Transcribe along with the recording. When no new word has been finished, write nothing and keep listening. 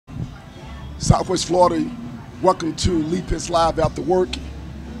Southwest Florida, welcome to Lee Pitts Live After Work.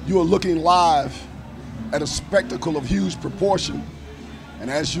 You are looking live at a spectacle of huge proportion.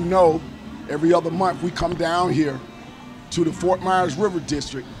 And as you know, every other month we come down here to the Fort Myers River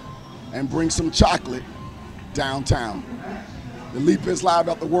District and bring some chocolate downtown. The Lee Pitts Live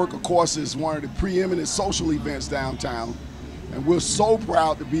After Work, of course, is one of the preeminent social events downtown. And we're so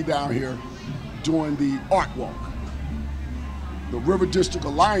proud to be down here doing the Art Walk. The River District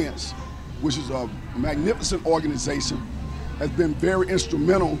Alliance, which is a magnificent organization, has been very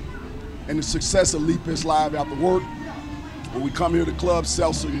instrumental in the success of Lee Pitts Live After Work. When we come here to Club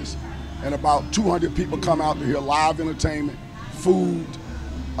Celsius, and about 200 people come out to hear live entertainment, food,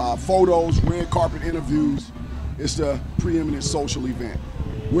 photos, red carpet interviews. It's the preeminent social event.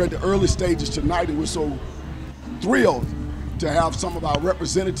 We're at the early stages tonight, and we're so thrilled to have some of our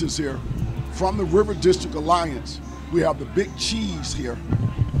representatives here from the River District Alliance. We have the Big Cheese here,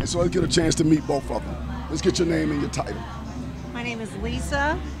 and so let's get a chance to meet both of them. Let's get your name and your title. My name is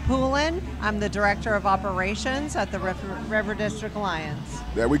Lisa Poulin. I'm the Director of Operations at the River District Alliance.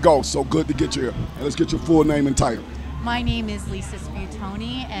 There we go. So good to get you here. And let's get your full name and title. My name is Lisa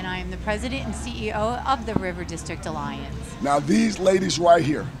Sbuttoni, and I am the President and CEO of the River District Alliance. Now these ladies right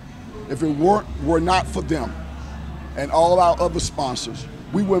here, if it were not for them and all our other sponsors,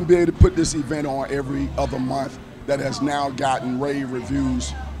 we wouldn't be able to put this event on every other month that has now gotten rave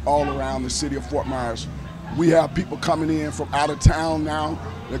reviews all around the city of Fort Myers. We have people coming in from out of town now.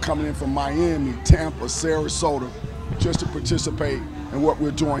 They're coming in from Miami, Tampa, Sarasota, just to participate in what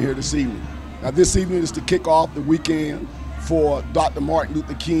we're doing here this evening. Now this evening is to kick off the weekend for Dr. Martin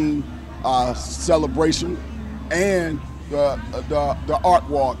Luther King celebration and the art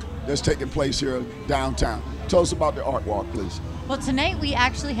walk that's taking place here downtown. Tell us about the art walk, please. Well, tonight we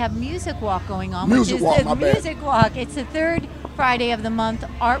actually have Music Walk going on, Music which is Walk, the my bad. Music Walk. It's the third Friday of the month.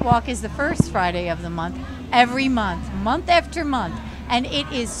 Art Walk is the first Friday of the month, every month after month. And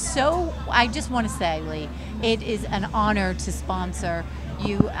it is so, I just want to say, Lee, it is an honor to sponsor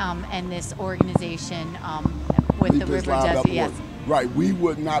you and this organization with the River District. Yes. Right, we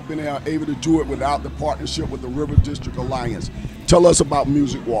would not been able to do it without the partnership with the River District Alliance. Tell us about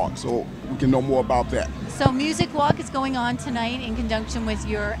Music Walk so we can know more about that. So Music Walk is going on tonight in conjunction with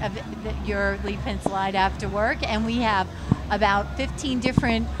your Lee Pitts Live After Work, and we have about 15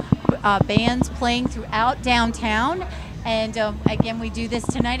 different bands playing throughout downtown. And again, we do this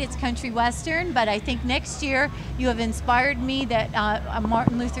tonight. It's country western, but I think next year you have inspired me that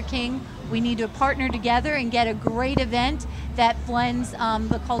Martin Luther King, we need to partner together and get a great event that blends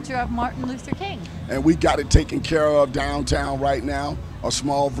the culture of Martin Luther King. And we got it taken care of downtown right now. A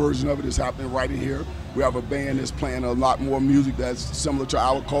small version of it is happening right in here. We have a band that's playing a lot more music that's similar to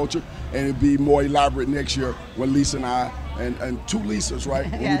our culture, and it'll be more elaborate next year when Lisa and I, and two Lisas, right?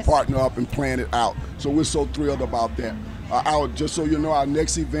 When Yes. we partner up and plan it out. So we're so thrilled about that. Just so you know, our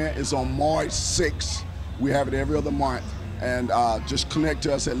next event is on March 6th. We have it every other month. And just connect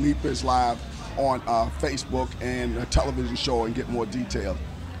to us at Lee Pitts Live on Facebook and a television show and get more details.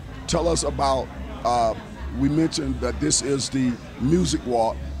 Tell us about, we mentioned that this is the Music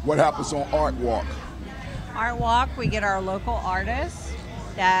Walk. What happens on Art Walk? Art Walk, we get our local artists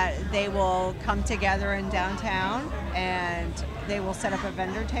that they will come together in downtown and they will set up a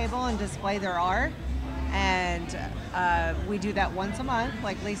vendor table and display their art. And we do that once a month,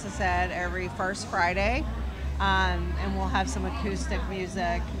 like Lisa said, every first Friday. And we'll have some acoustic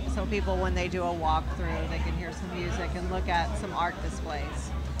music so people, when they do a walkthrough, they can hear some music and look at some art displays.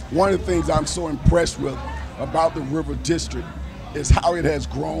 One of the things I'm so impressed with about the River District is how it has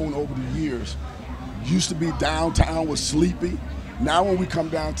grown over the years. Used to be downtown was sleepy. Now when we come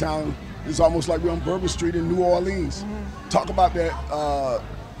downtown, it's almost like we're on Bourbon Street in New Orleans. Mm-hmm. Talk about that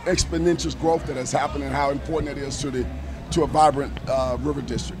exponential growth that has happened and how important that is to a vibrant River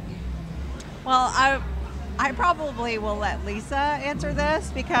District. Well, I probably will let Lisa answer this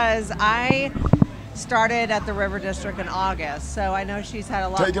because I started at the River District in August, so I know she's had a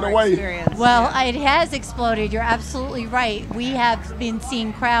lot more experience. Well, it has exploded. You're absolutely right. We have been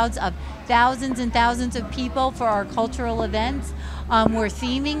seeing crowds of thousands and thousands of people for our cultural events. We're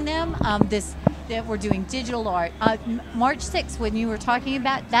theming them. That we're doing digital art. March 6th, when you were talking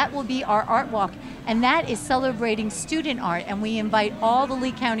about, that will be our art walk, and that is celebrating student art, and we invite all the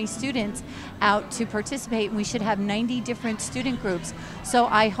Lee County students out to participate, and we should have 90 different student groups. So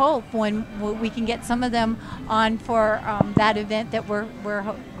I hope when we can get some of them on for that event that we're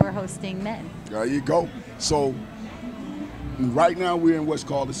hosting then. There you go. So right now we're in what's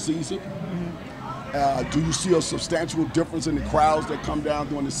called the season. Do you see a substantial difference in the crowds that come down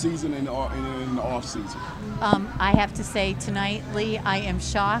during the season and in the off season? I have to say tonight, Lee, I am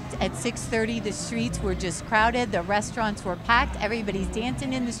shocked. At 6:30, the streets were just crowded. The restaurants were packed. Everybody's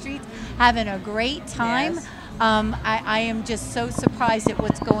dancing in the streets, having a great time. Yes. I am just so surprised at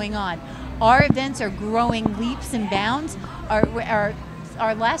what's going on. Our events are growing leaps and bounds.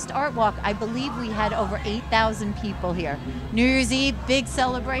 Our last art walk, I believe we had over 8,000 people here. New Year's Eve, big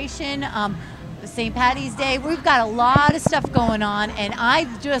celebration. St. Patty's Day. We've got a lot of stuff going on, and I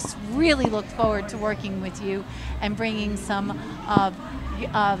just really look forward to working with you and bringing some of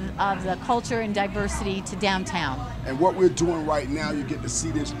the culture and diversity to downtown. And what we're doing right now, you get to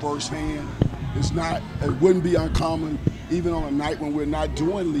see this firsthand. It wouldn't be uncommon, even on a night when we're not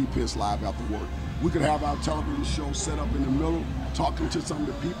doing Lee Pitts Live After Work. We could have our television show set up in the middle, talking to some of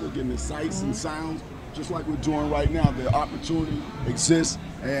the people, getting the sights and sounds, just like we're doing right now. The opportunity exists,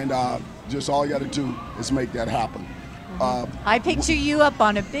 and just all you got to do is make that happen. I picture you up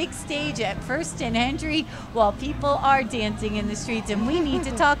on a big stage at First and Hendry while people are dancing in the streets, and we need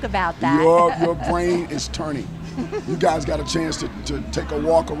to talk about that. Your brain is turning. You guys got a chance to take a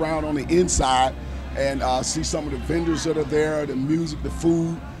walk around on the inside and see some of the vendors that are there, the music, the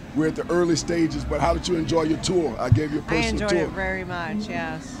food. We're at the early stages, but how did you enjoy your tour? I gave you a personal tour. I enjoyed it very much,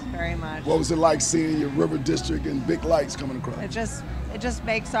 yes, very much. What was it like seeing your River District and big lights coming across? It just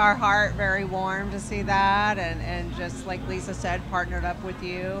makes our heart very warm to see that, and just like Lisa said, partnered up with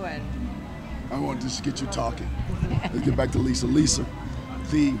you. And I want to just get you talking. Let's get back to Lisa. Lisa,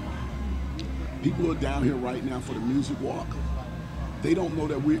 the people who are down here right now for the music walk, they don't know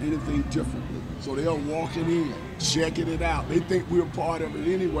that we're anything differently. So they're walking in, checking it out. They think we're part of it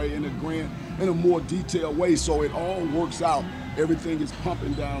anyway in a more detailed way. So it all works out. Everything is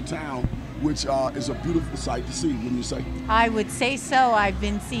pumping downtown, which is a beautiful sight to see, wouldn't you say? I would say so. I've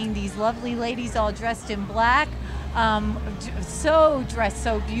been seeing these lovely ladies all dressed in black, so dressed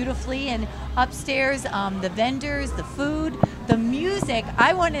so beautifully, and upstairs, the vendors, the food, the music.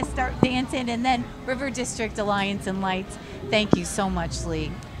 I want to start dancing, and then River District Alliance and Lights. Thank you so much,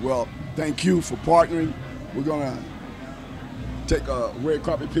 Lee. Well, thank you for partnering. We're gonna take a red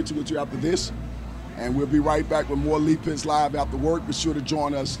carpet picture with you after this, and we'll be right back with more Lee Pitts Live After Work. Be sure to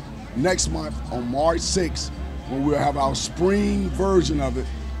join us next month on March 6th when we'll have our spring version of it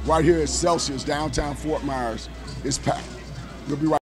right here at Celsius, downtown Fort Myers. It's packed. We'll be right